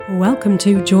Welcome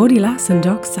to Geordie Lass and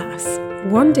Doc Sass.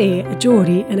 One day, a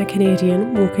Geordie and a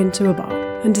Canadian walk into a bar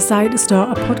and decide to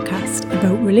start a podcast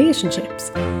about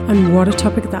relationships, and what a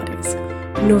topic that is.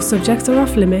 No subjects are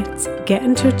off limits. Get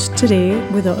in touch today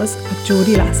with us at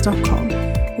geordielass.com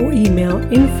or email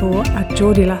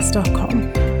info@geordielass.com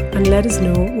and let us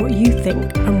know what you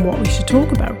think and what we should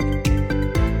talk about.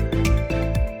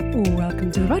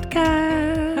 Welcome to the podcast.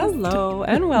 Hello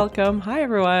and welcome. Hi,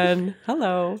 everyone.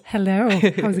 Hello. Hello.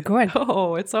 How's it going?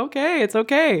 Oh, it's okay. It's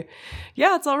okay.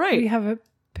 Yeah, it's all right. We have a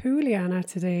Pooliana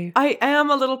today. I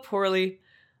am a little poorly.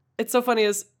 It's so funny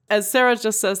as Sarah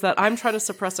just says that, I'm trying to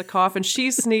suppress a cough and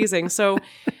she's sneezing. So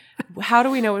how do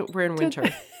we know we're in winter?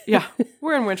 Yeah,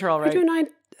 we're in winter, all right. I don't know.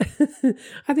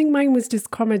 I think mine was just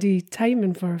comedy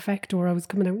timing for effect, or I was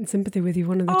coming out in sympathy with you,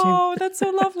 one of the two. Oh, that's so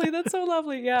lovely. That's so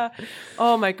lovely. Yeah.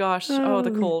 Oh my gosh. Oh,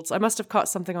 the colds. I must have caught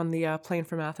something on the plane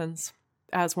from Athens,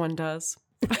 as one does.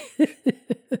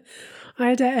 I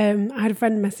had a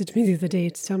friend message me the other day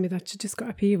to tell me that she just got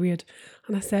a period,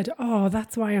 and I said, "Oh,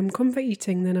 that's why I'm comfort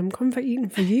eating. Then I'm comfort eating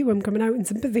for you. I'm coming out in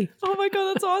sympathy." Oh my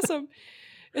God, that's awesome.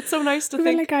 It's so nice to I feel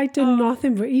think. like I did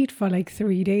nothing but eat for like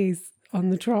 3 days on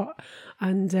the trot,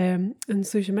 and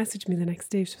so she messaged me the next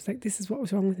day. She was like, "This is what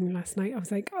was wrong with me last night." I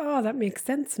was like, "Oh, that makes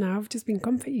sense now. I've just been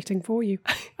comfort eating for you."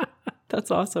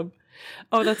 That's awesome.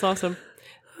 Oh, that's awesome.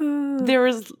 There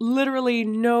is literally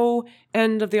no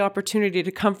end of the opportunity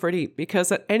to comfort eat, because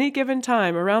at any given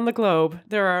time around the globe,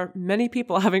 there are many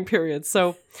people having periods.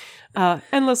 So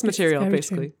endless material,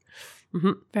 basically.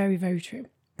 Mm-hmm. Very, very true.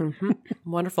 Mm-hmm.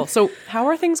 Wonderful. So how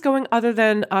are things going other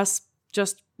than us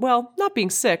just, well, not being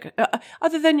sick,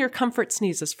 other than your comfort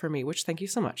sneezes for me, which thank you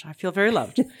so much. I feel very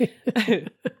loved.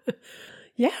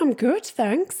 Yeah, I'm good,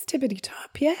 thanks. Tippity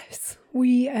top, yes.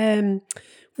 We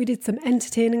did some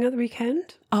entertaining at the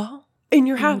weekend. Oh, in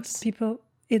your house? People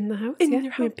in the house, in yeah.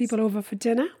 your house. We had people over for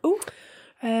dinner. Oh.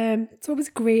 So it was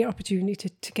a great opportunity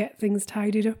to get things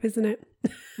tidied up, isn't it?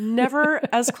 Never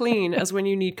as clean as when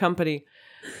you need company.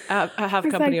 Have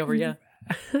company over, yeah.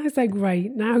 I was like, right,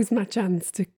 now's my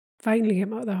chance to finally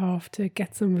get out of the half to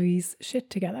get some of these shit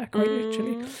together, quite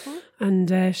literally,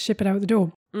 and ship it out the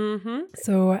door. Mm-hmm.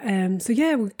 So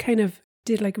yeah, we kind of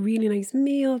did like a really nice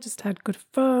meal, just had good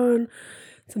fun,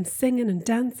 some singing and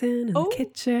dancing in the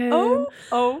kitchen.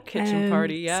 Oh, kitchen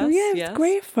party, yes. So yeah, it's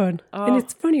great fun. Oh. And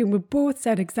it's funny, we both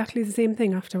said exactly the same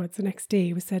thing afterwards the next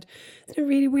day. We said, isn't it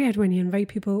really weird when you invite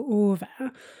people over,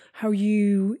 how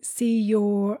you see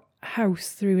your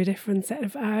house through a different set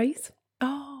of eyes?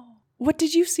 Oh, what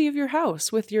did you see of your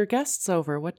house with your guests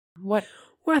over? What? Well,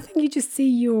 I think you just see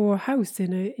your house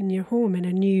in your home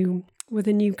with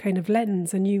a new kind of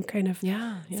lens, a new kind of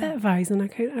set of eyes, and I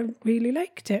really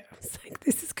liked it. I was like,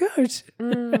 this is good.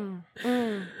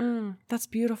 That's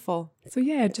beautiful. So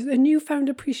yeah, just a newfound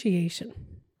appreciation.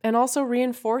 And also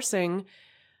reinforcing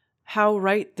how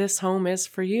right this home is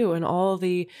for you, and all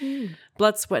the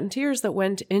blood, sweat, and tears that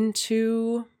went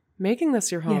into making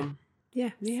this your home.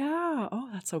 Yeah. Yeah. Oh,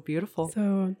 that's so beautiful.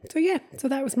 So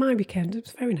that was my weekend. It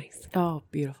was very nice. Oh,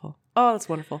 beautiful. Oh, that's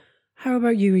wonderful. How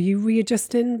about you? Are you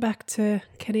readjusting back to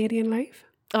Canadian life?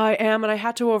 I am, and I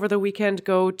had to over the weekend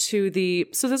go to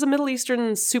so there's a Middle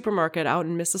Eastern supermarket out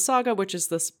in Mississauga, which is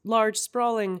this large,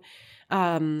 sprawling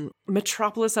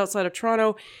metropolis outside of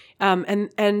Toronto,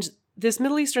 and this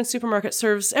Middle Eastern supermarket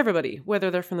serves everybody, whether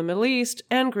they're from the Middle East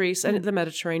and Greece and the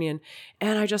Mediterranean.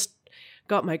 And I just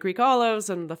got my Greek olives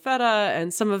and the feta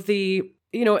and some of the,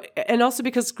 and also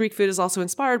because Greek food is also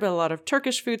inspired by a lot of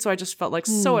Turkish food. So I just felt like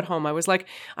so at home. I was like,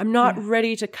 I'm not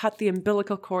ready to cut the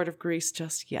umbilical cord of Greece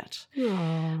just yet.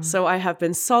 Aww. So I have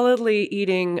been solidly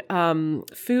eating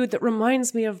food that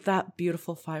reminds me of that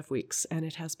beautiful 5 weeks. And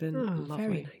it has been lovely.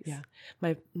 Very nice. Yeah.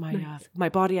 My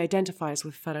body identifies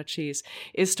with feta cheese,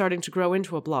 is starting to grow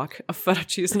into a block of feta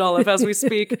cheese and olive as we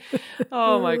speak.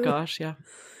 Oh my gosh. Yeah.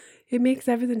 It makes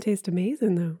everything taste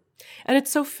amazing, though. And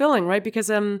it's so filling, right? Because,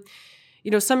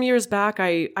 some years back,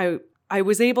 I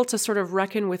was able to sort of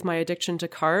reckon with my addiction to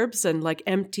carbs and like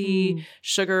empty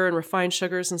sugar and refined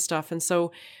sugars and stuff. And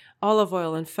so olive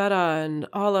oil and feta and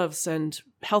olives and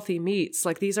healthy meats,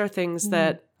 like these are things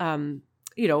that,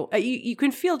 you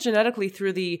can feel genetically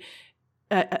through the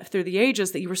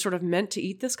ages that you were sort of meant to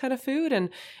eat this kind of food. And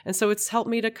so it's helped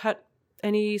me to cut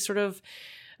any sort of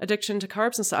addiction to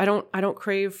carbs and stuff. I don't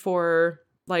crave for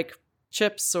like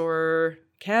chips or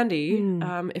candy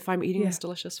if I'm eating this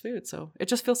delicious food. So it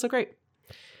just feels so great.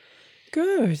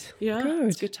 Good. Yeah. Good.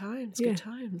 It's good times. Good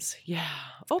times. Yeah.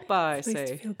 Opa, I say. Nice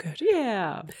to feel good.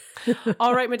 Yeah.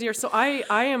 All right, my dear. So I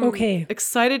am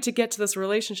excited to get to this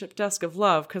relationship desk of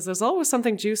love, because there's always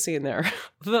something juicy in there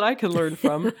that I can learn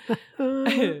from.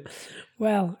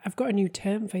 Well, I've got a new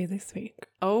term for you this week.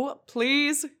 Oh,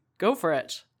 please go for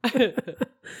it.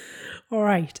 All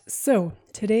right, so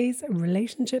today's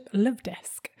relationship love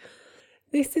desk.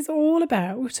 This is all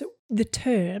about the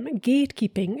term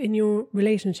gatekeeping in your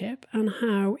relationship and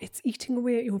how it's eating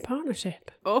away at your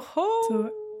partnership. Oh, So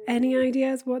any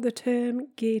ideas what the term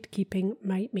gatekeeping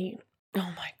might mean?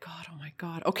 oh my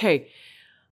God. Okay.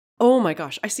 Oh my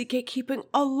gosh, I see gatekeeping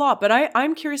a lot, but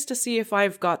I'm curious to see if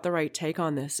I've got the right take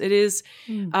on this. It is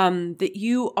that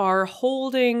you are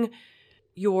holding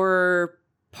your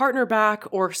partner back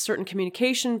or certain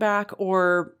communication back,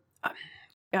 or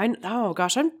oh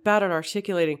gosh, I'm bad at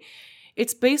articulating.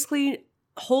 It's basically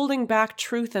holding back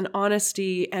truth and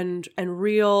honesty and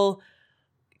real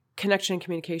connection and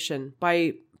communication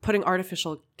by putting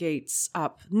artificial gates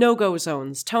up, no-go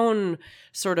zones, tone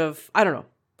sort of, I don't know.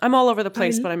 I'm all over the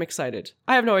place, but I'm excited.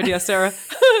 I have no idea, Sarah.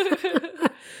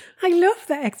 I love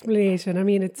that explanation. I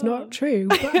mean, it's not true,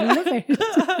 but I love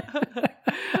it.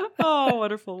 Oh,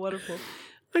 wonderful, wonderful.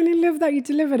 And I love that you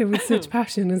delivered it with such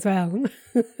passion as well.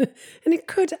 And it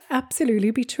could absolutely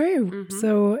be true. Mm-hmm.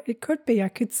 So it could be. I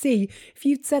could see if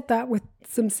you'd said that with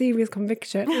some serious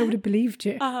conviction, I would have believed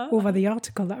you over the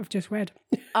article that I've just read.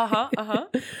 All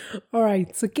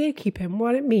right. So gatekeeping,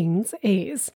 what it means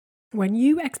is when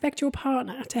you expect your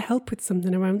partner to help with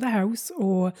something around the house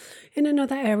or in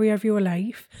another area of your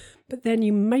life, but then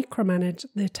you micromanage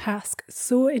the task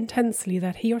so intensely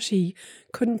that he or she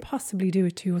couldn't possibly do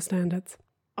it to your standards.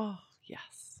 Oh,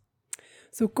 yes.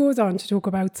 So it goes on to talk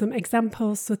about some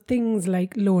examples. So things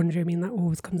like laundry, I mean, that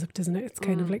always comes up, doesn't it? It's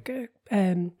kind of like a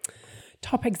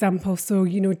top example. So,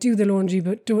 do the laundry,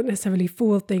 but don't necessarily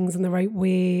fold things in the right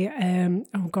way.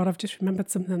 Oh God, I've just remembered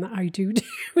something that I do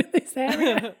in this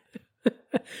area.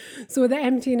 So the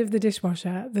emptying of the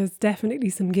dishwasher, there's definitely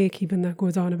some gatekeeping that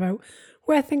goes on about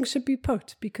where things should be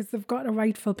put because they've got a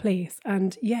rightful place,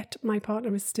 and yet my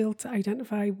partner is still to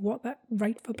identify what that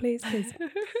rightful place is.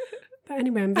 But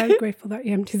anyway, I'm very grateful that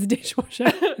he empties the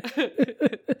dishwasher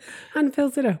and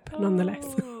fills it up nonetheless.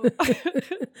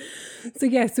 So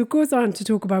it goes on to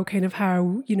talk about kind of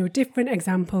how, different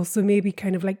examples. So maybe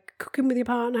kind of like cooking with your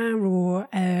partner or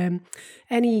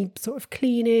any sort of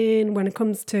cleaning when it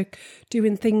comes to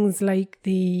doing things like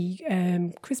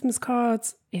the Christmas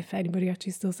cards, if anybody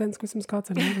actually still sends Christmas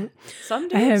cards. I don't know. Some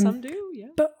do, yeah.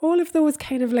 But all of those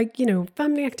kind of like,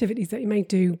 family activities that you might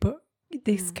do, but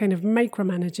this kind of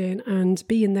micromanaging and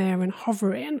being there and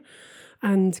hovering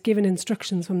and giving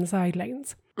instructions from the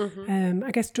sidelines.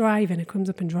 I guess driving, it comes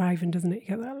up in driving, doesn't it? You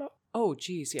get that a lot. Oh,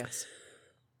 geez, yes.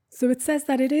 So it says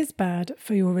that it is bad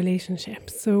for your relationship.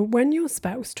 So when your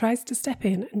spouse tries to step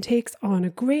in and takes on a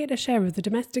greater share of the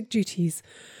domestic duties,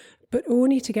 but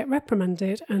only to get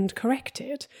reprimanded and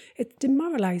corrected, it's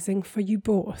demoralising for you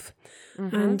both.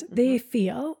 And they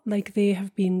feel like they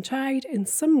have been tried in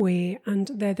some way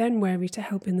and they're then wary to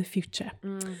help in the future.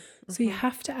 So you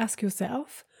have to ask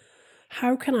yourself,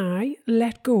 how can I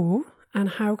let go and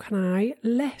how can I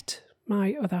let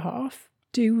my other half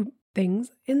do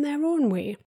things in their own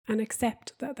way and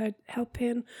accept that they're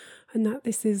helping and that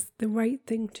this is the right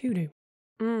thing to do?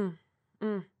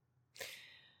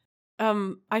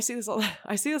 I see this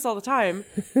all the time,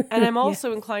 and I'm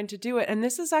also inclined to do it. And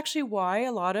this is actually why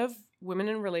a lot of women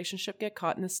in relationship get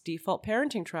caught in this default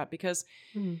parenting trap, because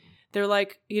they're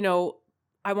like,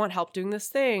 I want help doing this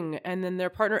thing. And then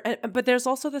their partner, but there's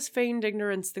also this feigned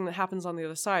ignorance thing that happens on the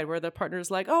other side where the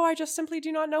partner's like, oh, I just simply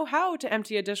do not know how to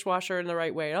empty a dishwasher in the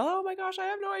right way. Oh my gosh, I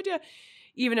have no idea.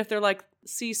 Even if they're like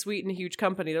C-suite in a huge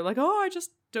company, they're like, oh, I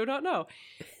just do not know.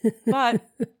 But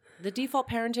the default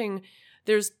parenting,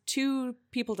 there's two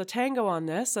people to tango on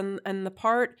this, and the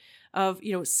part of,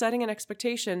 setting an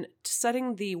expectation,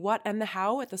 setting the what and the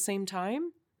how at the same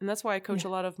time. And that's why I coach a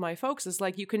lot of my folks is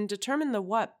like, you can determine the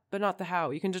what, but not the how.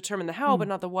 You can determine the how, but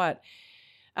not the what.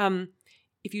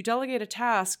 If you delegate a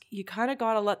task, you kind of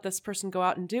got to let this person go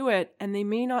out and do it. And they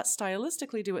may not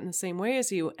stylistically do it in the same way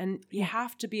as you. And you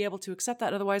have to be able to accept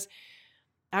that. Otherwise,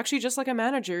 actually, just like a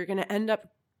manager, you're going to end up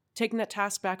taking that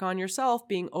task back on yourself,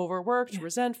 being overworked,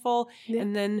 resentful.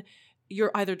 And then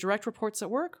your either direct reports at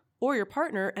work or your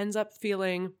partner ends up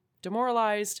feeling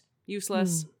demoralized,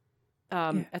 useless,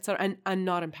 etc., and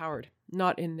not empowered,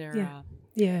 not in their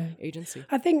agency.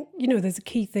 I think, there's a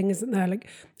key thing, isn't there? Like,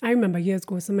 I remember years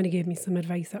ago, somebody gave me some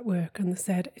advice at work and they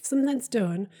said, if something's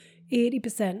done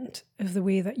 80% of the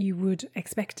way that you would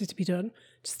expect it to be done,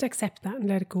 just accept that and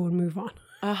let it go and move on.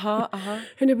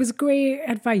 And it was great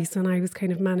advice, and I was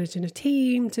kind of managing a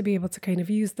team to be able to kind of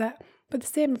use that. But the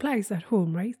same applies at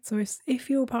home, right? So if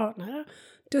your partner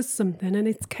does something and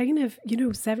it's kind of,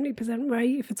 70%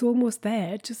 right, if it's almost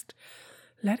there, just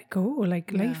let it go.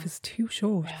 Like life is too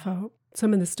short for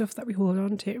some of the stuff that we hold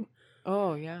on to.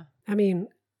 Oh, yeah. I mean,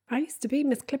 I used to be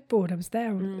Miss Clipboard. I was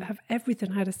there. Have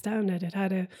everything had a standard. It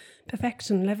had a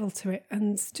perfection level to it.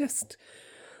 And it's just,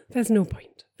 there's no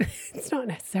point. It's not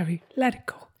necessary. Let it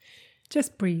go.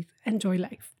 Just breathe. Enjoy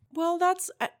life. Well,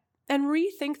 and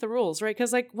rethink the rules, right?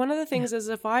 Because like one of the things is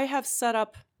if I have set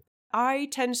up, I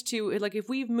tend to, like if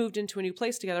we've moved into a new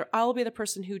place together, I'll be the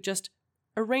person who just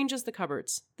arranges the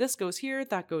cupboards. This goes here,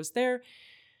 that goes there.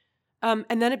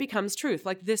 And then it becomes truth.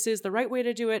 Like this is the right way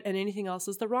to do it and anything else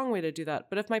is the wrong way to do that.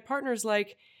 But if my partner's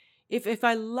like, if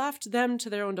I left them to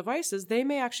their own devices, they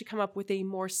may actually come up with a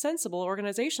more sensible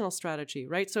organizational strategy,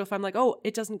 right? So if I'm like, oh,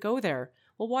 it doesn't go there.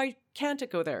 Well, why can't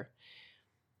it go there?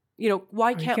 You know,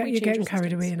 why can't we change? You're getting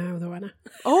carried away now, though, Anna.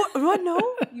 Oh, what? No,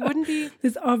 you wouldn't be.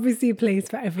 There's obviously a place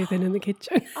for everything in the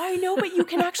kitchen. I know, but you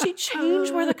can actually change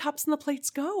where the cups and the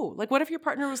plates go. Like, what if your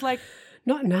partner was like,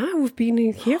 not now, we've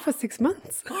been here for 6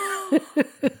 months. But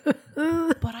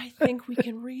I think we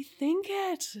can rethink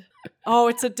it. Oh,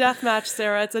 it's a death match,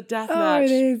 Sarah. It's a death match.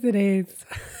 It is.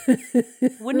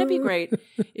 Wouldn't it be great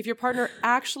if your partner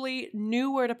actually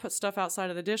knew where to put stuff outside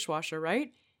of the dishwasher,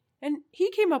 right? And he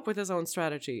came up with his own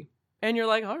strategy. And you're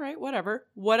like, all right,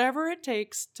 whatever it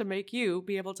takes to make you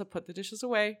be able to put the dishes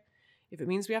away. If it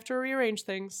means we have to rearrange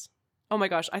things. Oh my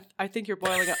gosh, I think you're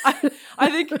boiling up. I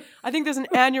think there's an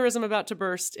aneurysm about to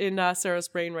burst in Sarah's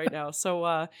brain right now.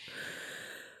 So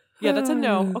yeah, that's a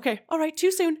no. Okay, all right,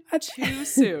 too soon. Too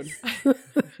soon.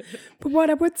 But what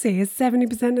I would say is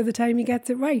 70% of the time he gets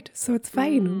it right. So it's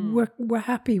fine. We're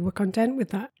happy. We're content with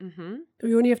that. Mm-hmm.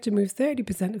 We only have to move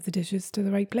 30% of the dishes to the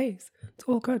right place. It's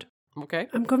all good. Okay.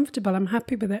 I'm comfortable. I'm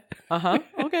happy with it. Uh-huh.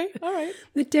 Okay. All right.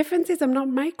 The difference is I'm not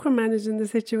micromanaging the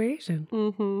situation.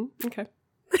 Mm-hmm. Okay.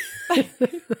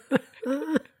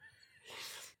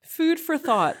 Food for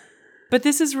thought. But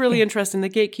this is really interesting. The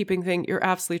gatekeeping thing, you're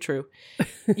absolutely true.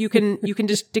 You can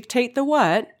just dictate the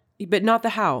what, but not the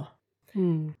how.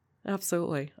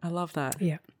 Absolutely. I love that.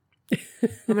 Yeah.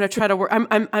 I'm going to try to work.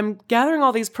 I'm gathering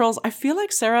all these pearls. I feel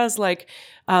like Sarah's like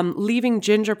leaving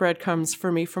gingerbread crumbs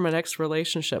for me from an ex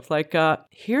relationship. Like,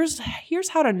 here's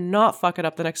how to not fuck it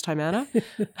up the next time, Anna.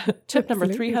 Tip number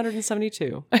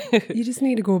 372. You just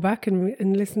need to go back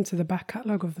and listen to the back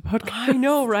catalogue of the podcast. I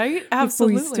know, right?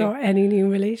 Absolutely. Before you start any new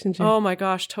relationship. Oh my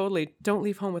gosh, totally. Don't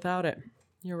leave home without it.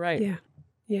 You're right. Yeah.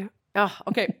 Yeah. Oh,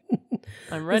 okay.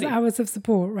 I'm ready. There's hours of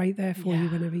support right there for you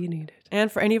whenever you need it.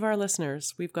 And for any of our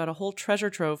listeners, we've got a whole treasure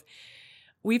trove.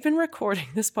 We've been recording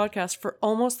this podcast for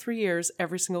almost 3 years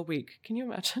every single week. Can you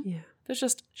imagine? Yeah. There's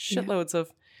just shitloads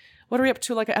of, what are we up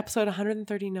to? Like episode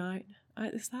 139?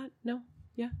 Is that? No?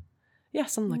 Yeah. Yeah,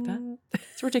 something like that.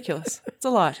 It's ridiculous. It's a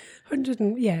lot. Mid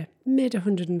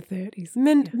 130s.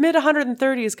 Mid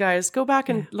 130s, guys. Go back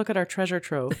and look at our treasure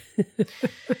trove.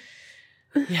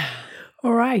 Yeah.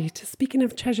 All right. Speaking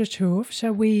of treasure trove,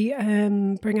 shall we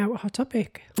bring out a hot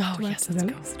topic? Oh, yes, let's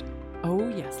go. List? Oh,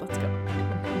 yes, let's go.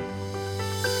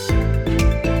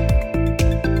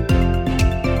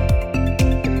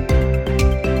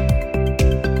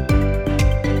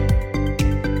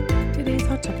 Today's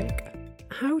hot topic: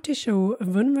 how to show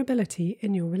vulnerability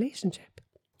in your relationship.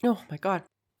 Oh my God.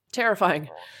 Terrifying.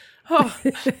 Oh,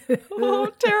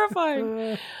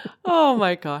 terrifying. Oh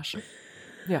my gosh.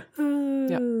 Yeah.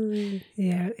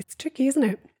 Yeah, it's tricky, isn't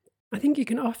it? I think you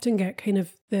can often get kind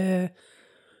of I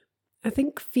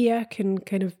think fear can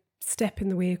kind of step in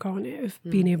the way, can't it, of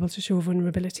being able to show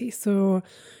vulnerability. So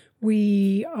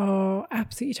we are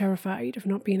absolutely terrified of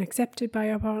not being accepted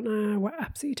by our partner. We're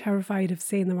absolutely terrified of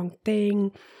saying the wrong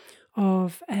thing,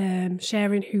 of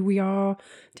sharing who we are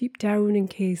deep down in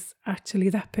case actually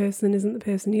that person isn't the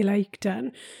person you liked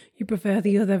and you prefer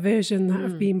the other version that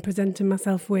I've been presenting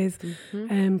myself with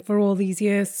for all these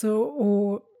years,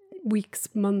 or weeks,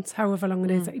 months, however long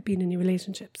it is that you've been in your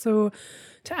relationship. So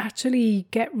to actually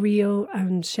get real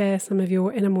and share some of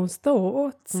your innermost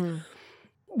thoughts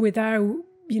without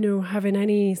having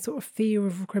any sort of fear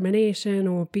of recrimination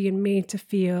or being made to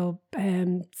feel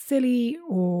silly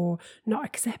or not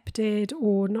accepted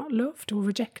or not loved or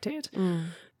rejected.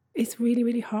 It's really,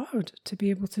 really hard to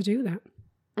be able to do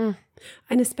that.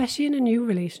 And especially in a new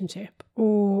relationship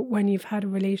or when you've had a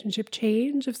relationship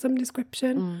change of some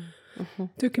description.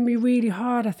 So it can be really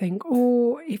hard, I think.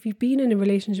 Or if you've been in a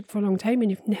relationship for a long time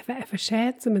and you've never ever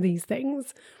shared some of these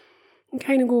things and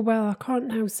kind of go, well, I can't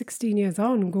now 16 years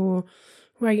on go,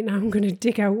 right now I'm going to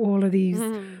dig out all of these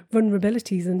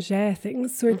vulnerabilities and share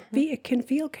things. So it can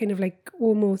feel kind of like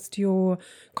almost you're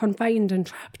confined and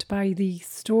trapped by the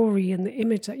story and the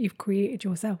image that you've created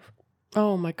yourself.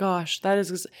 Oh my gosh, that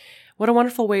is what a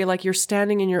wonderful way. Like you're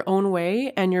standing in your own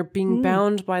way and you're being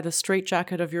bound by the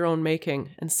straitjacket of your own making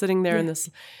and sitting there in this,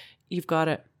 you've got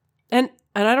it. And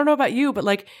I don't know about you, but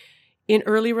like in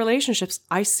early relationships,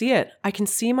 I see it. I can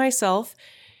see myself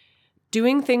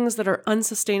doing things that are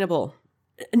unsustainable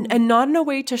and not in a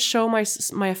way to show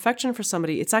my affection for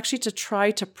somebody. It's actually to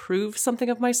try to prove something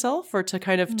of myself or to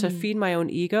kind of to feed my own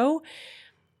ego.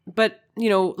 But, you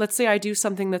know, let's say I do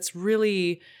something that's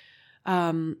really,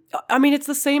 I mean, it's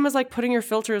the same as like putting your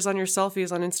filters on your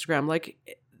selfies on Instagram. Like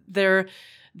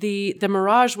the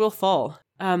mirage will fall.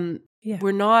 We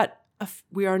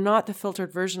are not the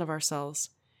filtered version of ourselves.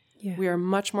 Yeah. We are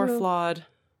much more flawed.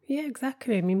 Yeah,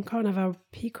 exactly. I mean, we can't have our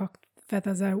peacock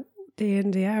feathers out day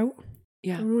in, day out.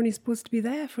 Yeah. We're only supposed to be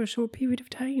there for a short period of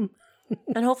time.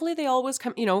 And hopefully they always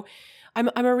come, you know,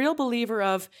 I'm a real believer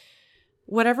of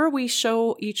whatever we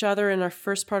show each other in our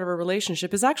first part of a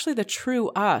relationship is actually the true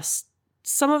us.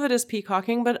 Some of it is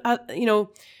peacocking, but, you know,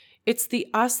 it's the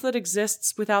us that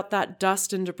exists without that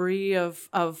dust and debris of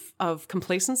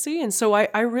complacency. And so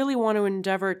I really want to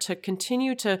endeavor to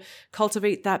continue to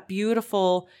cultivate that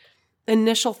beautiful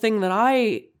initial thing that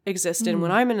I exist in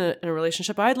when I'm in a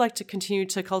relationship. I'd like to continue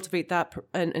to cultivate that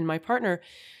in my partner.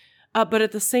 But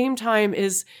at the same time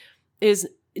is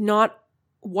not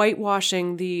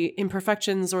whitewashing the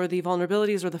imperfections or the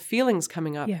vulnerabilities or the feelings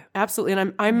coming up. Yeah. Absolutely.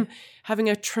 And I'm having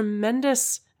a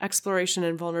tremendous exploration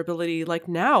and vulnerability like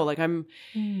now. Like I'm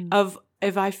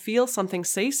if I feel something,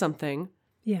 say something.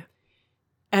 Yeah.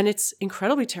 And it's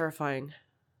incredibly terrifying.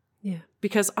 Yeah.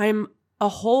 Because I'm a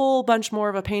whole bunch more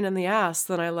of a pain in the ass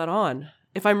than I let on.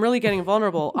 If I'm really getting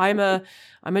vulnerable, I'm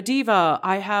a diva.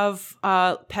 I have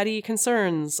petty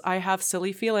concerns. I have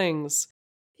silly feelings.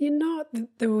 You're not,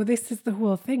 though, this is the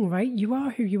whole thing, right? You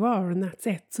are who you are and that's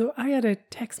it. So I had a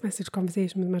text message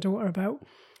conversation with my daughter about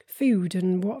food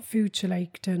and what food she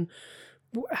liked and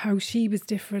how she was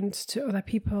different to other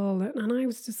people. And I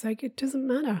was just like, it doesn't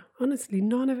matter. Honestly,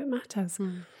 none of it matters.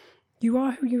 You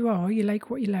are who you are. You like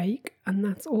what you like. And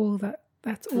that's all that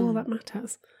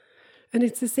matters. And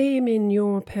it's the same in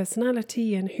your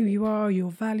personality and who you are,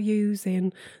 your values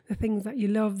and the things that you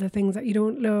love, the things that you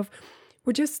don't love.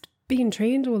 We're just being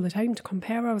trained all the time to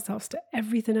compare ourselves to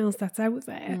everything else that's out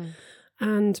there.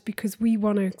 And because we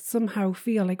want to somehow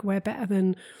feel like we're better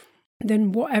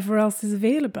than whatever else is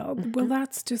available, well,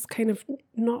 that's just kind of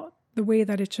not the way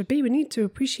that it should be. We need to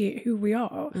appreciate who we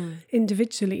are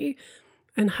individually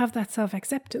and have that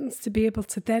self-acceptance to be able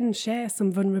to then share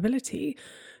some vulnerability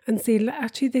and say,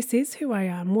 actually, this is who I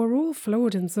am. We're all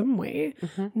flawed in some way.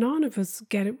 None of us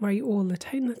get it right all the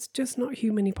time. That's just not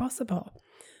humanly possible.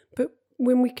 But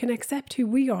when we can accept who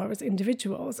we are as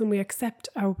individuals and we accept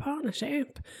our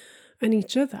partnership and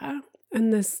each other,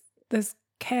 and there's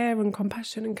care and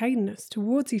compassion and kindness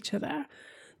towards each other,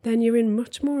 then you're in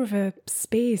much more of a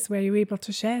space where you're able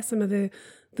to share some of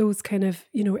those kind of,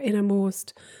 you know,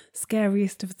 innermost,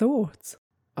 scariest of thoughts.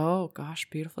 Oh gosh,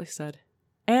 beautifully said.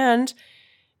 And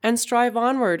strive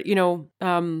onward. You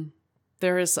know,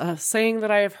 there is a saying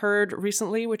that I have heard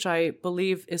recently, which I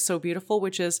believe is so beautiful,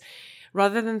 which is,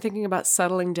 rather than thinking about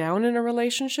settling down in a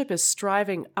relationship, is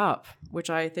striving up, which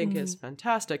I think is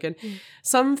fantastic. And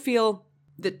some feel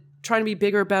that trying to be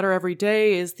bigger, better every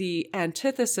day is the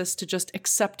antithesis to just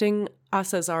accepting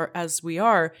us as we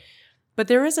are. But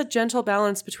there is a gentle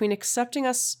balance between accepting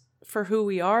us for who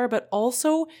we are, but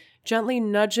also gently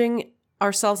nudging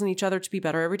ourselves and each other to be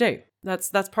better every day.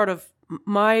 That's part of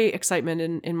my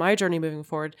excitement in my journey moving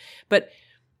forward. But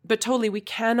totally, we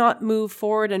cannot move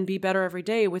forward and be better every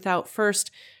day without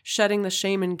first shedding the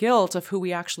shame and guilt of who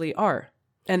we actually are.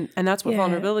 And that's what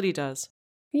vulnerability does.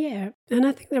 Yeah. And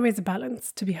I think there is a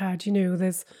balance to be had. You know,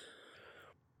 there's,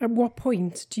 at what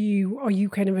point are you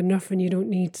kind of enough and you don't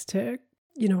need to,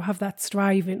 you know, have that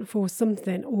striving for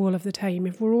something all of the time?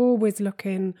 If we're always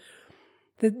looking,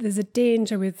 there's a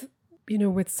danger with, you know,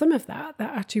 with some of that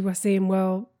actually we're saying,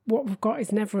 well, what we've got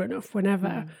is never enough. We're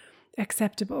never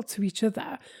acceptable to each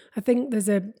other. I think there's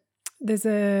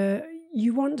a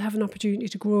you want to have an opportunity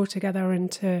to grow together and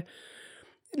to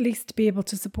at least be able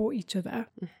to support each other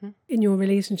in your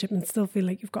relationship and still feel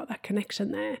like you've got that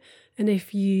connection there. And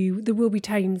there will be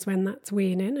times when that's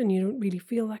waning and you don't really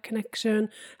feel that connection,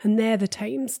 and they're the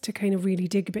times to kind of really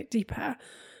dig a bit deeper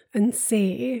and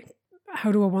say,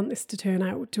 how do I want this to turn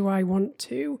out? Do I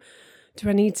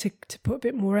need to put a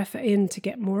bit more effort in to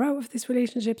get more out of this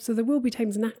relationship? So there will be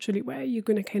times naturally where you're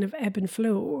going to kind of ebb and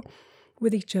flow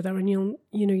with each other, and you'll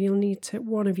need to,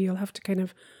 one of you'll have to kind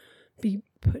of be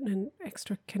putting an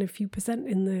extra kind of few percent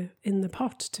in the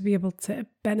pot to be able to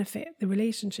benefit the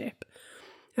relationship.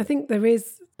 I think there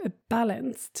is a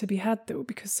balance to be had though,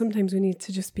 because sometimes we need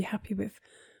to just be happy with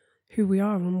who we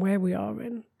are and where we are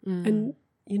in. And,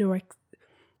 you know, I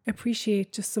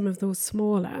appreciate just some of those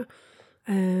smaller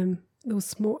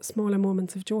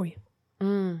moments of joy.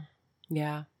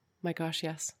 Yeah. My gosh,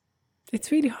 yes.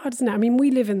 It's really hard, isn't it? I mean,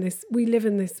 we live in this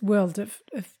world of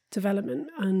development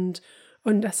and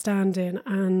understanding,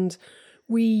 and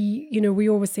we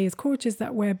always say as coaches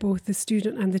that we're both the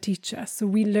student and the teacher. So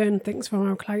we learn things from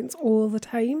our clients all the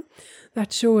time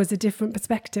that show us a different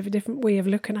perspective, a different way of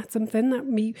looking at something that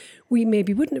we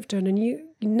maybe wouldn't have done. And you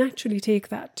naturally take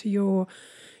that to your,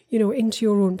 into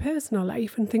your own personal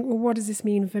life and think, well, what does this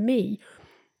mean for me?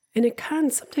 And it can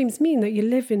sometimes mean that you're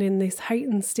living in this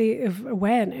heightened state of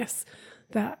awareness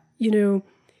that,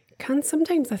 can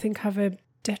sometimes, I think, have a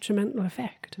detrimental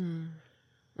effect.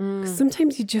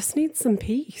 Sometimes you just need some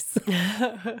peace.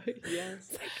 Yes.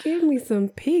 It's like, give me some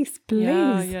peace, please.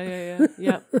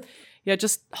 Yeah.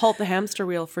 Just halt the hamster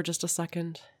wheel for just a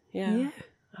second. Yeah.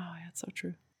 Oh, yeah, it's so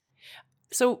true.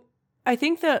 So I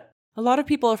think that a lot of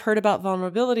people have heard about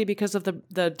vulnerability because of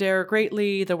the Dare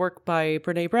Greatly, the work by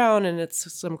Brene Brown, and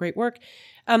it's some great work.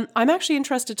 I'm actually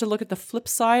interested to look at the flip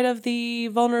side of the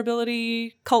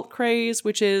vulnerability cult craze,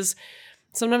 which is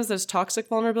sometimes there's toxic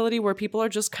vulnerability where people are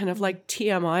just kind of like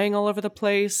TMIing all over the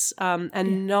place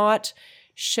and not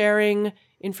sharing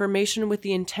information with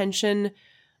the intention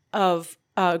of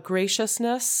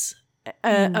graciousness.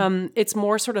 It's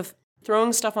more sort of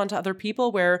throwing stuff onto other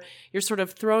people where you're sort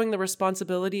of throwing the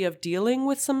responsibility of dealing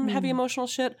with some heavy emotional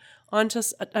shit onto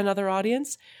another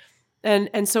audience.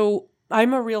 And so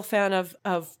I'm a real fan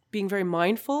of being very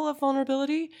mindful of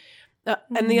vulnerability.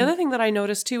 And the other thing that I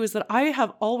noticed too is that I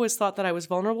have always thought that I was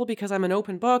vulnerable because I'm an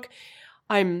open book.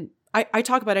 I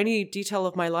talk about any detail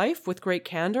of my life with great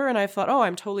candor, and I thought, oh,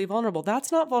 I'm totally vulnerable.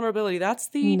 That's not vulnerability. That's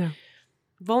the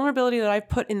vulnerability that I've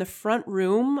put in the front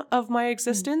room of my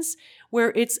existence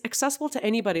where it's accessible to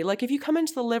anybody. Like if you come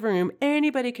into the living room,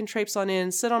 anybody can traipse on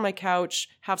in, sit on my couch,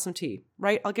 have some tea,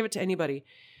 right? I'll give it to anybody.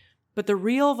 But the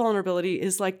real vulnerability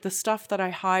is like the stuff that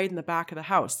I hide in the back of the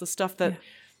house, the stuff that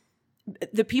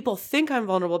the people think I'm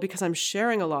vulnerable because I'm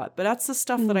sharing a lot, but that's the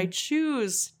stuff that I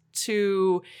choose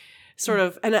to sort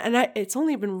of, it's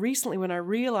only been recently when I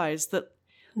realized that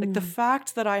like the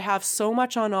fact that I have so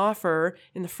much on offer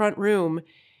in the front room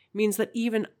means that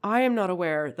even I am not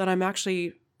aware that I'm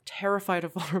actually terrified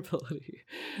of vulnerability.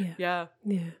 Yeah.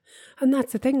 And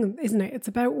that's the thing, isn't it? It's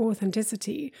about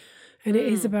authenticity, and it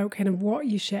is about kind of what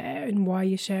you share and why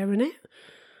you're sharing it.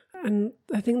 And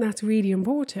I think that's really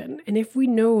important. And if we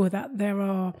know that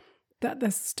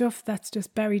there's stuff that's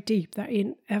just buried deep that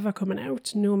ain't ever coming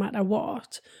out, no matter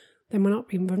what, then we're not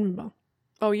being vulnerable.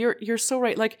 Oh, you're so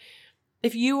right. Like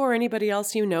if you or anybody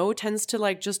else tends to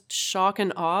like just shock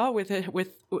and awe with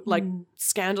like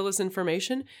scandalous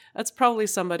information, that's probably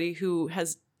somebody who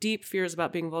has deep fears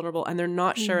about being vulnerable and they're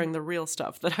not sharing the real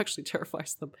stuff that actually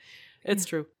terrifies them. It's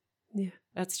true. Yeah.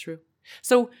 That's true.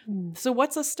 So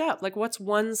what's a step? Like what's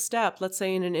one step, let's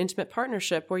say in an intimate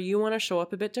partnership where you want to show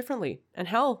up a bit differently? And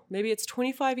hell, maybe it's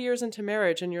 25 years into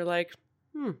marriage and you're like,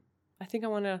 I think I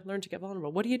want to learn to get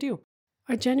vulnerable. What do you do?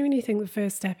 I genuinely think the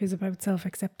first step is about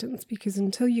self-acceptance, because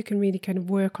until you can really kind of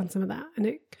work on some of that, and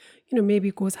it, maybe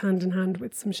it goes hand in hand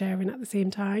with some sharing at the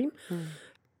same time,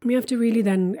 we have to really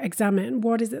then examine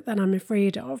what is it that I'm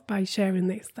afraid of by sharing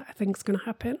this that I think is going to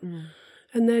happen.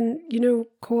 And then,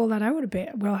 call that out a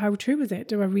bit. Well, how true is it?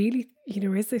 Do I really,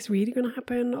 is this really going to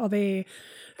happen?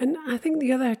 And I think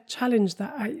the other challenge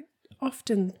that I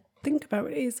often think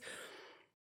about is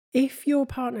if your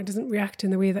partner doesn't react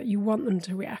in the way that you want them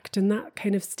to react, and that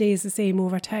kind of stays the same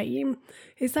over time,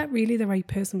 is that really the right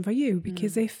person for you?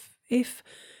 Because if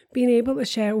being able to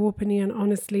share openly and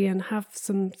honestly and have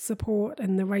some support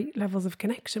and the right levels of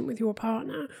connection with your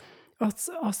partner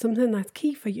or something that's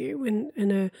key for you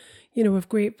and of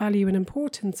great value and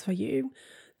importance for you,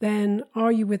 then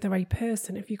are you with the right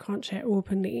person if you can't share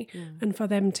openly? And for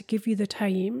them to give you the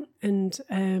time and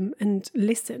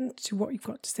listen to what you've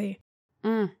got to say.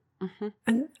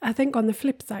 And I think on the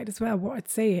flip side as well, what I'd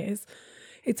say is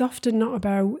it's often not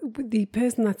about the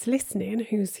person that's listening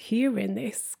who's hearing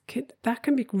this. That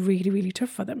can be really, really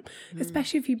tough for them,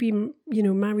 especially if you've been,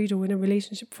 married or in a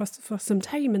relationship for some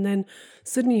time, and then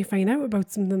suddenly you find out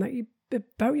about something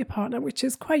about your partner, which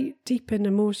is quite deep and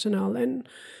emotional and,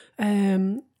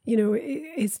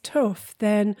 is tough.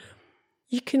 Then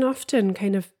you can often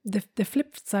kind of, the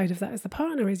flip side of that as the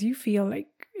partner is you feel like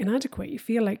inadequate. You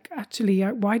feel like, actually,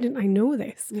 why didn't I know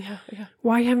this? Yeah.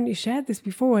 Why haven't you shared this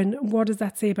before? And what does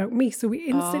that say about me? So we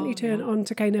instantly turn on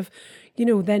to kind of,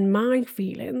 then my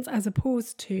feelings, as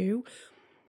opposed to,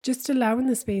 just allowing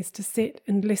the space to sit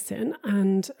and listen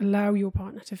and allow your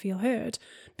partner to feel heard,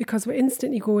 because we're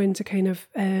instantly going to kind of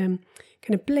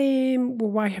blame.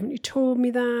 Well, why haven't you told me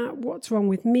that? What's wrong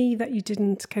with me that you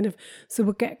didn't so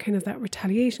we'll get kind of that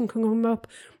retaliation come up.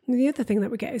 And the other thing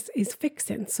that we get is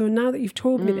fixing. So now that you've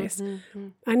told me this,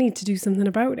 I need to do something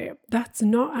about it. That's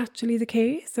not actually the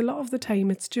case. A lot of the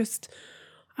time it's just,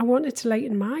 I wanted to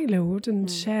lighten my load and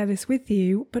share this with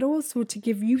you, but also to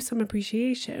give you some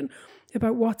appreciation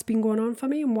about what's been going on for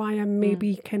me and why I'm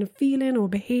maybe kind of feeling or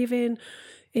behaving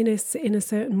in a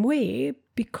certain way,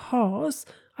 because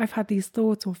I've had these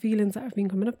thoughts or feelings that have been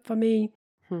coming up for me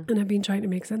and I've been trying to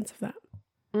make sense of that.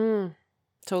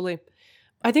 Totally.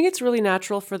 I think it's really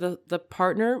natural for the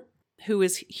partner who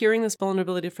is hearing this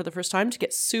vulnerability for the first time to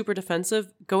get super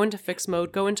defensive, go into fix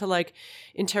mode, go into like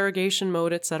interrogation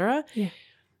mode, etc. Yeah.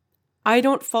 I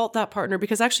don't fault that partner,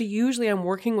 because actually usually I'm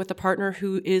working with a partner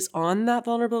who is on that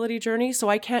vulnerability journey, so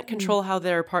I can't control how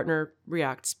their partner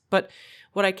reacts. But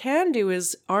what I can do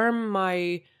is arm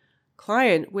my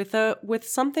client with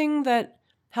something that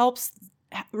helps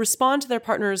respond to their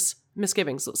partner's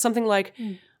misgivings. So something like,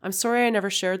 I'm sorry I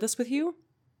never shared this with you.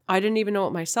 I didn't even know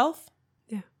it myself.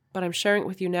 Yeah. But I'm sharing it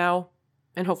with you now,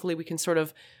 and hopefully we can sort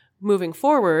of, moving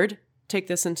forward, take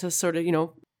this into sort of,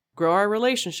 grow our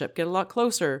relationship, get a lot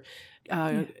closer,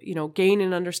 gain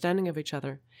an understanding of each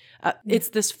other. It's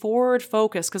this forward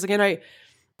focus, because again, I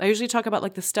usually talk about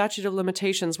like the statute of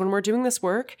limitations. When we're doing this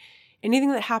work,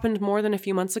 anything that happened more than a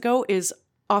few months ago is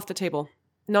off the table.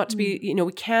 Not to be,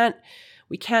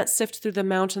 we can't sift through the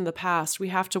mountain of the past. We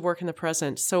have to work in the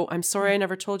present. So I'm sorry I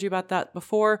never told you about that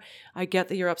before. I get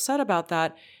that you're upset about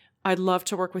that. I'd love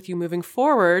to work with you moving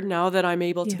forward now that I'm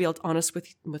able to be honest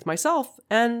with myself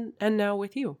and now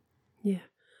with you. Yeah.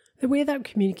 The way that we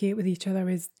communicate with each other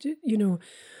is,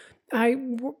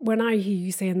 when I hear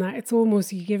you saying that, it's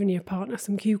almost you giving your partner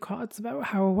some cue cards about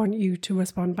how I want you to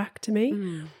respond back to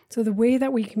me. So the way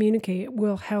that we communicate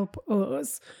will help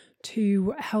us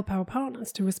to help our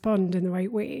partners to respond in the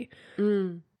right way.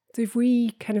 So if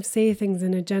we kind of say things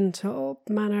in a gentle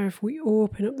manner, if we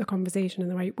open up the conversation in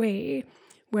the right way,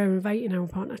 we're inviting our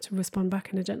partner to respond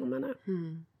back in a gentle manner.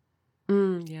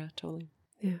 Yeah, totally.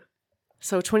 Yeah.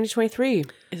 So 2023,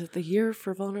 is it the year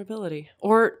for vulnerability?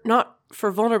 Or not for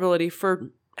vulnerability,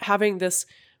 for having this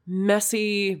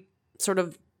messy sort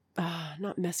of,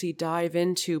 not messy dive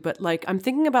into, but like I'm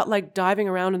thinking about like diving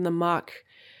around in the muck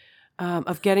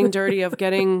of getting dirty, of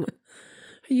getting...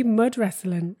 Are you mud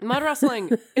wrestling? Mud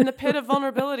wrestling in the pit of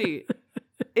vulnerability.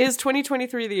 Is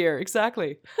 2023 the year?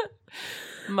 Exactly.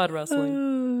 Mud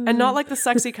wrestling. And not like the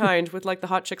sexy kind with like the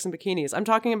hot chicks in bikinis. I'm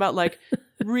talking about like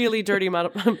really dirty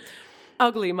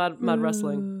ugly mud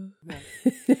wrestling.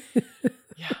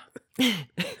 Yeah.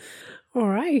 All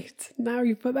right. Now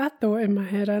you put that thought in my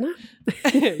head, Anna.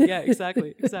 Yeah,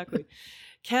 exactly.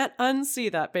 Can't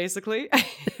unsee that, basically.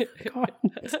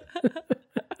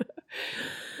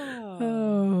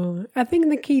 I think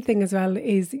the key thing as well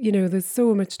is, there's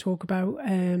so much talk about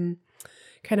kind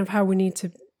of how we need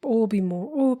to all be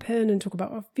more open and talk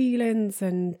about our feelings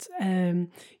and,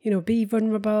 be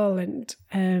vulnerable and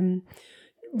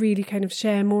really kind of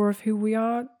share more of who we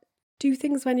are. Do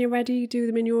things when you're ready, do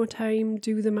them in your time,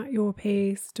 do them at your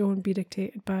pace. Don't be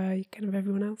dictated by kind of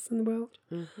everyone else in the world.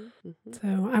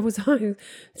 So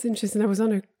it's interesting, I was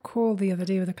on a call the other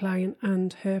day with a client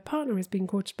and her partner is being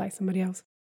coached by somebody else.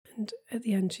 And at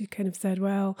the end she kind of said,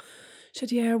 I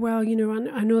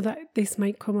know that this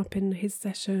might come up in his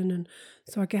session, and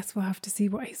so I guess we'll have to see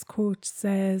what his coach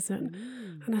says. And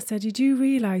I said, you do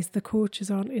realise the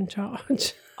coaches aren't in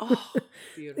charge. Oh,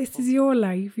 beautiful. This is your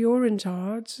life. You're in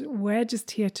charge. We're just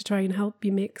here to try and help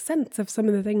you make sense of some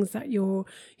of the things that you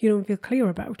don't feel clear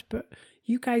about. But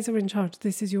you guys are in charge.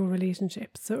 This is your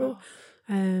relationship. So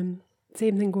same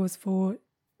thing goes for,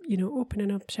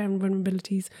 opening up, sharing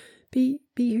vulnerabilities. Be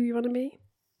who you want to be.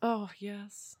 Oh,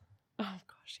 yes. Oh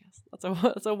gosh, yes.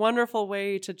 That's a wonderful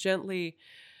way to gently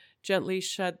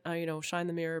shed, shine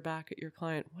the mirror back at your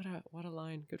client. What a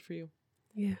line. Good for you.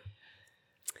 Yeah.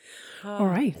 All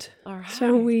right.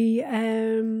 Shall we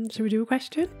do a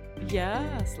question?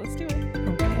 Yes, let's do it.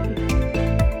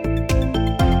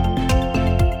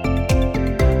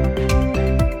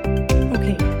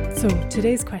 Okay. So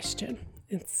today's question.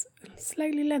 It's a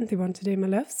slightly lengthy one today, my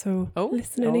love. So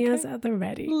listening ears at the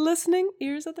ready. Listening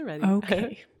ears at the ready.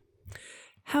 Okay.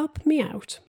 Help me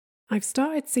out. I've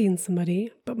started seeing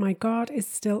somebody, but my guard is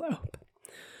still up.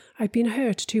 I've been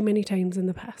hurt too many times in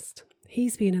the past.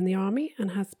 He's been in the army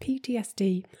and has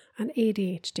PTSD and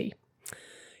ADHD.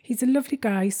 He's a lovely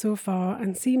guy so far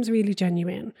and seems really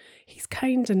genuine. He's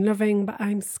kind and loving, but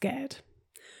I'm scared.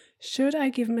 Should I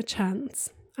give him a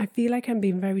chance? I feel like I'm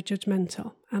being very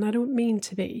judgmental, and I don't mean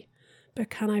to be, but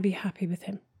can I be happy with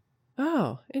him?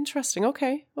 Oh, interesting.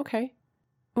 Okay.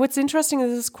 What's interesting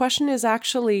is this question is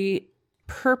actually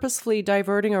purposefully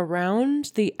diverting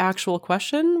around the actual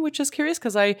question, which is curious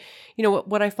because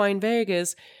what I find vague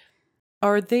is,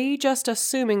 are they just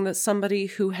assuming that somebody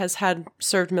who has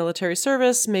served military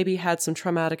service, maybe had some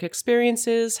traumatic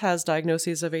experiences, has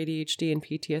diagnoses of ADHD and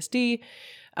PTSD,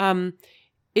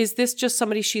 is this just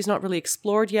somebody she's not really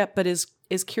explored yet, but is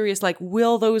curious, like,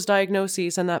 will those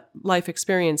diagnoses and that life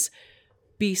experience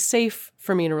be safe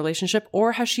for me in a relationship?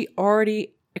 Or has she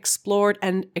already explored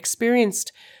and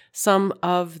experienced some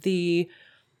of the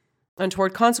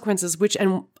untoward consequences,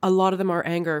 and a lot of them are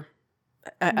anger.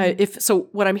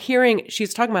 What I'm hearing,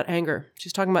 she's talking about anger.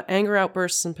 She's talking about anger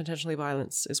outbursts and potentially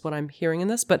violence is what I'm hearing in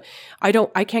this. But I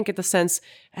can't get the sense,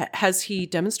 has he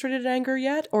demonstrated anger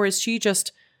yet? Or has she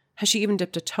even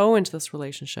dipped a toe into this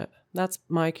relationship? That's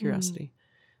my curiosity.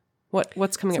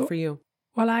 What's coming up for you?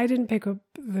 Well, I didn't pick up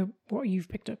what you've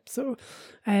picked up. So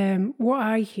what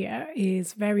I hear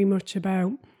is very much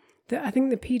about I think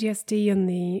the PTSD and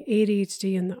the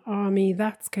ADHD and the army,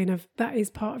 that is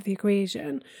part of the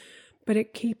equation. But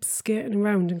it keeps skirting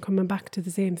around and coming back to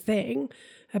the same thing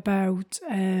about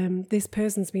this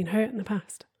person's been hurt in the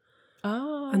past.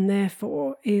 Oh. And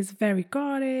therefore is very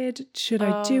guarded. Should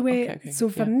I do it? Okay. So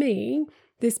for me,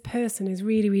 this person is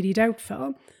really, really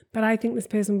doubtful. But I think this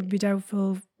person would be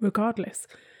doubtful regardless.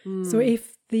 So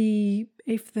if the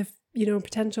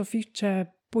potential future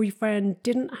boyfriend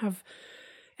didn't have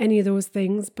any of those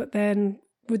things, but then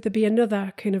would there be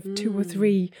another kind of 2 or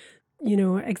 3,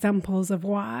 examples of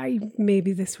why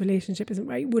maybe this relationship isn't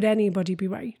right? Would anybody be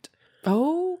right?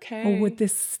 Okay. Or would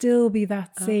this still be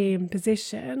that same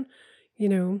position?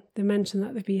 They mentioned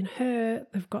that they've been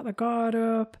hurt, they've got their guard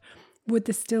up. Would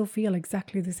they still feel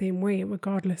exactly the same way,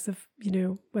 regardless of,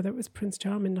 whether it was Prince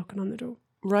Charming knocking on the door?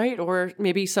 Right. Or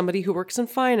maybe somebody who works in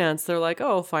finance, they're like,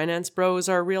 oh, finance bros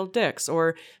are real dicks.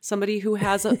 Or somebody who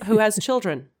has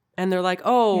children and they're like,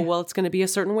 well, it's going to be a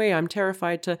certain way. I'm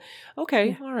terrified to,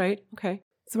 okay, all right, okay.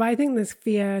 So I think there's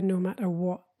fear no matter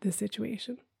what the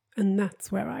situation. And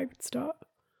that's where I would start.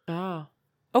 Ah,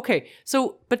 okay.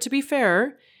 So, but to be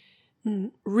fair,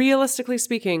 realistically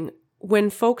speaking, when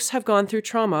folks have gone through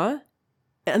trauma,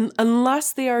 and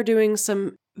unless they are doing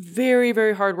some very,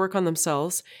 very hard work on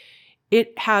themselves,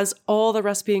 it has all the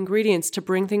recipe ingredients to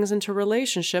bring things into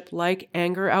relationship, like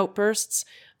anger outbursts,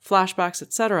 flashbacks,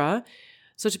 etc.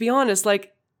 So to be honest,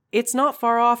 it's not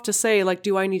far off to say,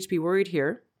 do I need to be worried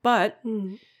here? But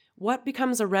what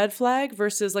becomes a red flag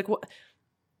versus what?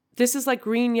 This is like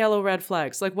green, yellow, red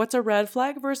flags. What's a red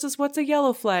flag versus what's a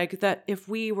yellow flag that if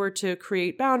we were to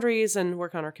create boundaries and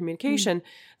work on our communication,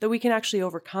 that we can actually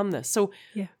overcome this. So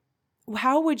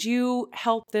how would you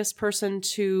help this person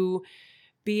to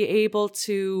be able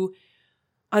to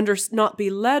not be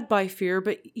led by fear,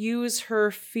 but use her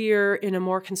fear in a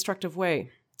more constructive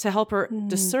way to help her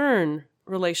discern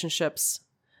relationships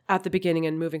at the beginning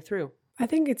and moving through? I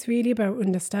think it's really about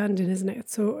understanding, isn't it?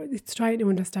 So it's trying to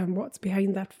understand what's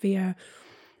behind that fear.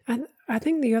 And I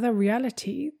think the other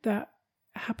reality that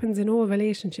happens in all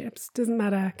relationships, doesn't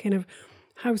matter kind of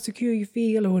how secure you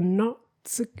feel or not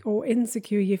or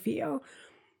insecure you feel,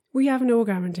 we have no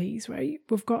guarantees, right?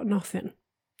 We've got nothing.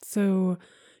 So,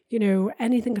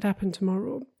 anything could happen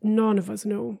tomorrow. None of us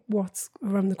know what's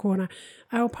around the corner.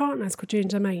 Our partners could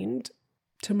change their mind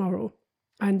tomorrow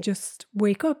and just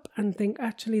wake up and think,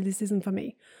 actually, this isn't for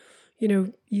me.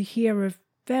 You hear of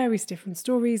various different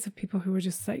stories of people who are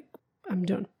just like, I'm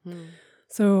done.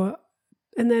 So,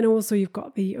 and then also you've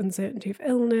got the uncertainty of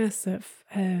illness, of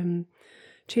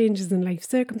changes in life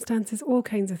circumstances, all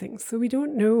kinds of things. So we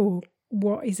don't know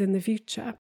what is in the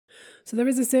future. So there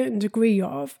is a certain degree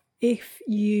of, if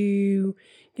you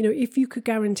could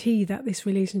guarantee that this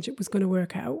relationship was going to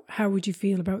work out, how would you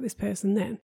feel about this person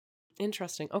then?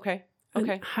 Interesting. Okay.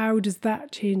 And how does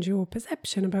that change your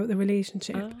perception about the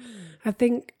relationship? I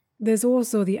think there's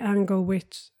also the angle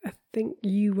which I think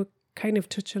you were kind of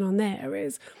touching on there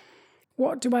is,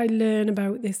 what do I learn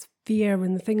about this fear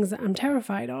and the things that I'm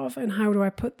terrified of, and how do I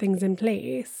put things in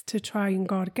place to try and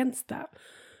guard against that,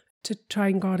 to try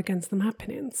and guard against them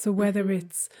happening? So whether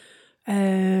it's,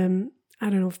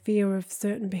 fear of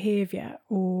certain behaviour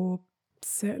or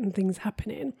certain things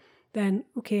happening, then,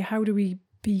 okay, how do we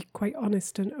be quite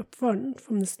honest and upfront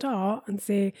from the start and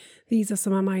say, these are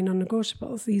some of my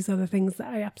non-negotiables. These are the things that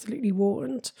I absolutely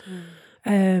won't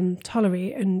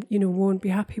tolerate and, won't be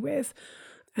happy with.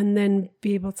 And then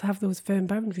be able to have those firm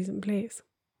boundaries in place.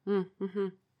 Mm-hmm.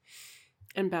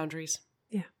 And boundaries.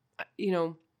 Yeah.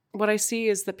 What I see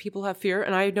is that people have fear,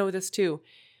 and I know this too.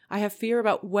 I have fear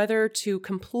about whether to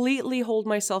completely hold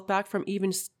myself back from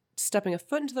even stepping a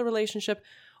foot into the relationship,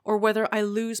 or whether I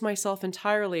lose myself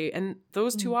entirely. And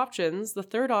those two options, the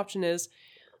third option is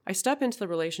I step into the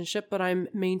relationship, but I'm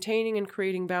maintaining and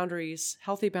creating boundaries,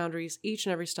 healthy boundaries, each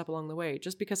and every step along the way.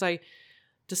 Just because I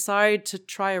decide to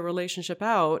try a relationship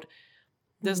out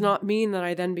does not mean that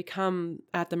I then become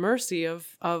at the mercy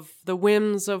of the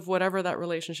whims of whatever that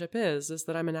relationship is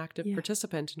that I'm an active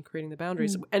participant in creating the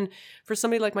boundaries. And for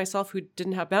somebody like myself who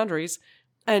didn't have boundaries,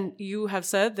 and you have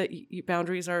said that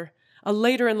boundaries are a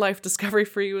later in life discovery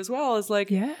for you as well, is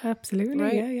like, yeah, absolutely.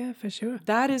 Right? Yeah, for sure.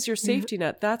 That is your safety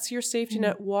net. That's your safety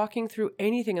net. Walking through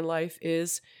anything in life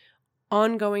is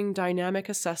ongoing dynamic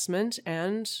assessment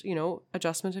and,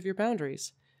 adjustment of your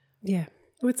boundaries. Yeah.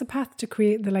 Well, it's a path to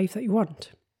create the life that you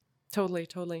want.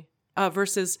 Totally.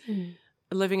 Versus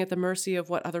living at the mercy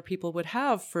of what other people would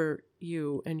have for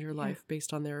you and your life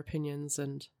based on their opinions.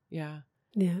 And yeah.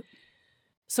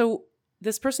 So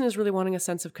this person is really wanting a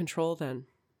sense of control then,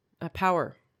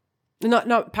 power.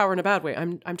 Not power in a bad way.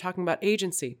 I'm talking about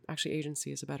agency. Actually,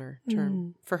 agency is a better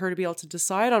term for her to be able to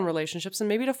decide on relationships and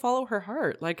maybe to follow her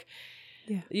heart. Like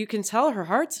you can tell her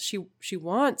heart, she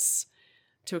wants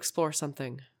to explore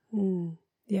something.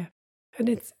 Yeah. And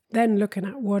it's then looking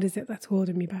at what is it that's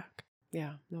holding me back.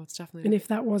 Yeah, no, it's definitely. And if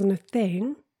that wasn't a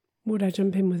thing, would I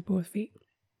jump in with both feet?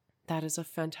 That is a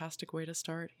fantastic way to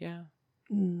start. Yeah.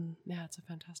 Yeah, it's a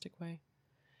fantastic way.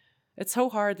 It's so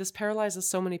hard. This paralyzes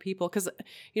so many people because,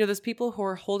 there's people who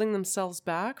are holding themselves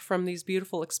back from these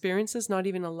beautiful experiences, not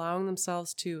even allowing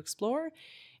themselves to explore.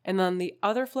 And then the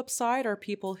other flip side are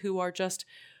people who are just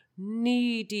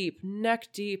knee deep, neck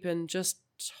deep, and just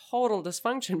total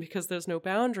dysfunction because there's no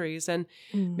boundaries. And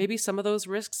maybe some of those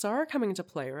risks are coming into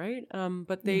play, right?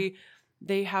 But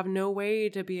they have no way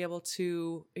to be able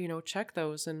to, check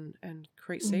those and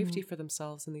create safety for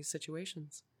themselves in these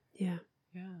situations. Yeah.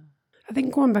 Yeah. I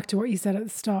think going back to what you said at the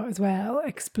start as well,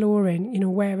 exploring,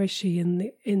 where is she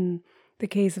in the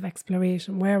case of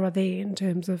exploration? Where are they in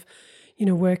terms of,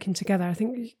 working together? I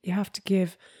think you have to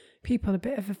give people a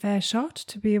bit of a fair shot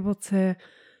to be able to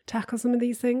tackle some of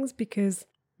these things, because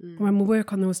when we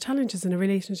work on those challenges in a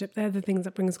relationship, they're the things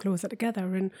that bring us closer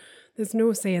together. And there's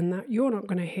no saying that you're not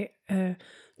going to hit a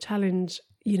challenge,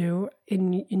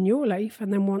 in your life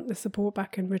and then want the support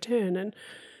back in return. And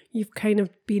you've kind of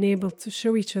been able to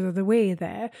show each other the way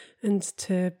there and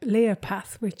to lay a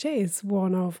path, which is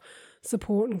one of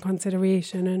support and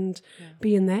consideration and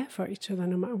being there for each other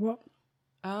no matter what.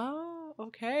 Oh,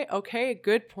 okay. Okay.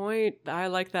 Good point. I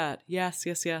like that. Yes.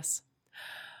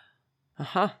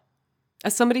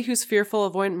 As somebody who's fearful,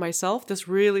 avoidant myself, this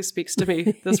really speaks to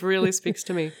me.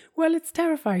 Well, it's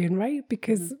terrifying, right?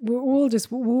 Because we all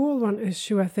want a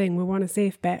sure thing. We want a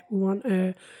safe bet. We want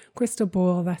a crystal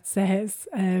ball that says,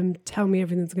 tell me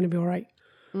everything's going to be all right.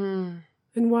 And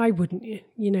why wouldn't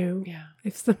you? Yeah.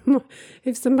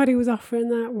 If somebody was offering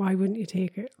that, why wouldn't you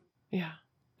take it? Yeah,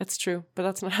 it's true. But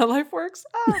that's not how life works.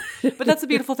 But that's the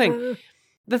beautiful thing.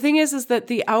 The thing is that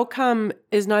the outcome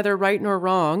is neither right nor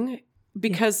wrong.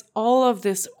 Because all of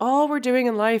this, all we're doing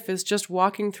in life is just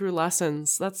walking through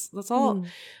lessons. That's all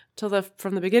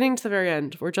from the beginning to the very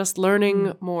end. We're just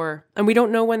learning more, and we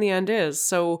don't know when the end is.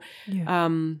 So,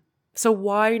 so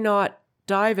why not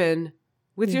dive in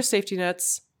with your safety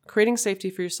nets, creating safety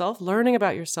for yourself, learning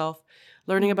about yourself,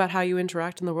 learning about how you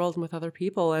interact in the world and with other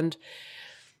people, and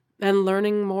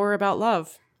learning more about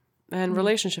love and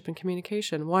relationship and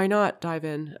communication. Why not dive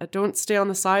in? Don't stay on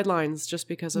the sidelines just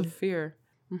because of fear.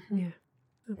 Yeah,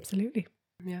 absolutely.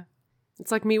 Yeah.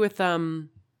 It's like me with, and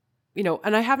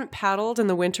I haven't paddled in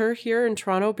the winter here in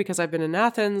Toronto because I've been in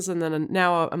Athens, and then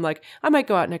now I'm like, I might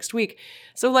go out next week.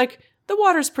 So like the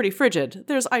water's pretty frigid.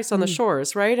 There's ice on the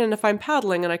shores, right? And if I'm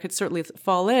paddling, and I could certainly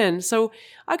fall in. So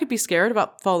I could be scared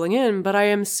about falling in, but I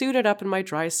am suited up in my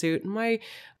dry suit and my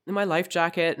life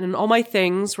jacket and all my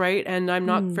things, right? And I'm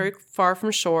not very far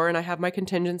from shore, and I have my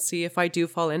contingency if I do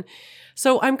fall in.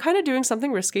 So I'm kind of doing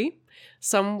something risky.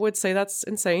 Some would say that's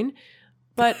insane,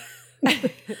 but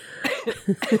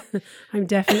I'm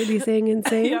definitely saying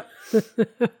insane.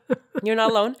 You're not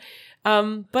alone.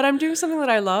 But I'm doing something that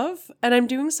I love, and I'm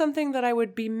doing something that I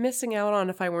would be missing out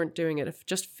on if I weren't doing it. If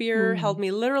just fear held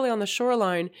me literally on the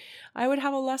shoreline, I would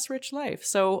have a less rich life.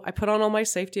 So I put on all my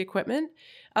safety equipment.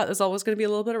 There's always going to be a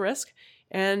little bit of risk.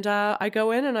 And I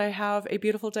go in and I have a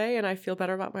beautiful day, and I feel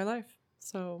better about my life.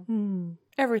 So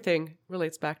everything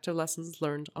relates back to lessons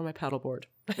learned on my paddleboard.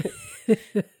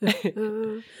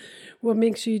 Well,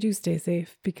 make sure you do stay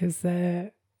safe, because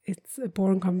it's a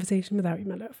boring conversation without you,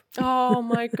 my love. Oh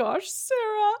my gosh,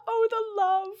 Sarah. Oh, the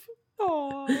love.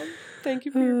 Oh, thank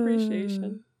you for your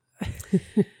appreciation.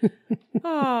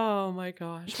 Oh my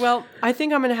gosh. Well, I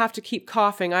think I'm going to have to keep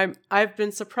coughing. I've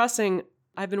been suppressing.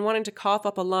 I've been wanting to cough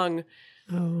up a lung.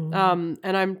 Oh.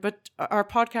 But our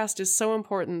podcast is so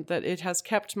important that it has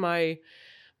kept my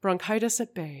bronchitis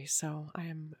at bay. So I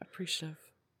am appreciative.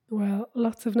 Well,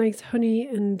 lots of nice honey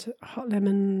and hot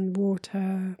lemon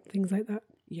water, things like that.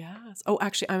 Yes. Oh,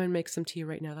 actually, I'm going to make some tea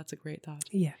right now. That's a great thought.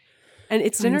 Yeah. And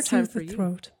it's dinner time for you.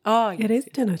 Throat. Oh, yes, it is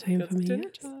dinner time for me. Dinner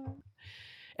time.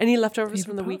 Any leftovers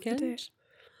from the weekend?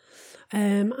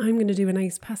 I'm going to do a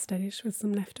nice pasta dish with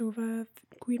some leftover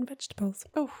green vegetables.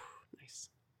 Oh, nice.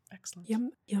 Excellent.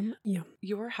 Yum, yum, yum.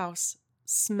 Your house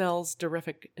smells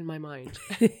terrific in my mind.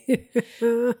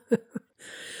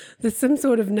 There's some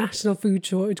sort of national food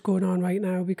shortage going on right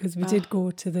now because we did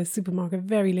go to the supermarket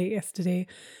very late yesterday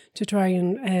to try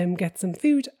and get some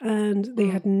food, and they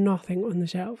had nothing on the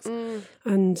shelves.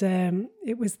 And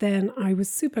it was then I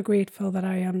was super grateful that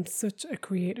I am such a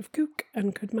creative cook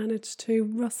and could manage to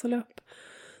rustle up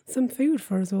some food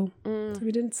for us all. So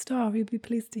we didn't starve. You'd be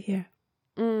pleased to hear.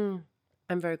 I'm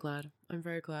very glad. I'm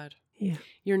very glad. Yeah.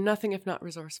 You're nothing if not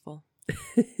resourceful.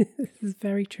 This is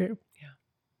very true. Yeah.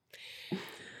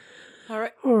 All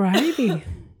right. Alrighty.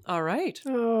 All right.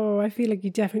 Oh, I feel like you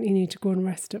definitely need to go and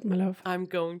rest up, my love. I'm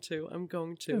going to.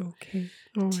 Okay.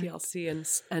 All right. TLC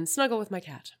and snuggle with my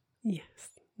cat.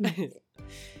 Yes. Nice.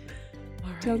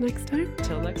 All right. Till next time.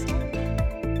 Till next time.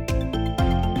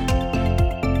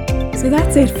 So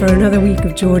that's it for another week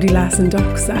of Geordie Lass and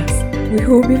Doc Sass. We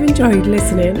hope you've enjoyed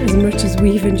listening as much as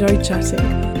we've enjoyed chatting.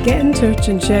 Get in touch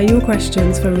and share your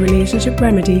questions for relationship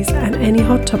remedies and any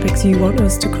hot topics you want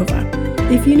us to cover.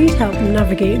 If you need help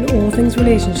navigating all things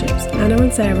relationships, Anna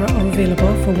and Sarah are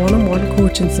available for one-on-one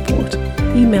coaching support.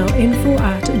 Email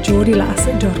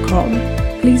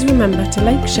info@geordielass.com. Please remember to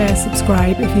like, share,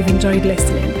 subscribe if you've enjoyed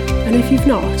listening. And if you've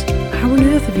not, how on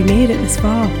earth have you made it this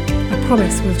far? I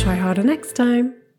promise we'll try harder next time.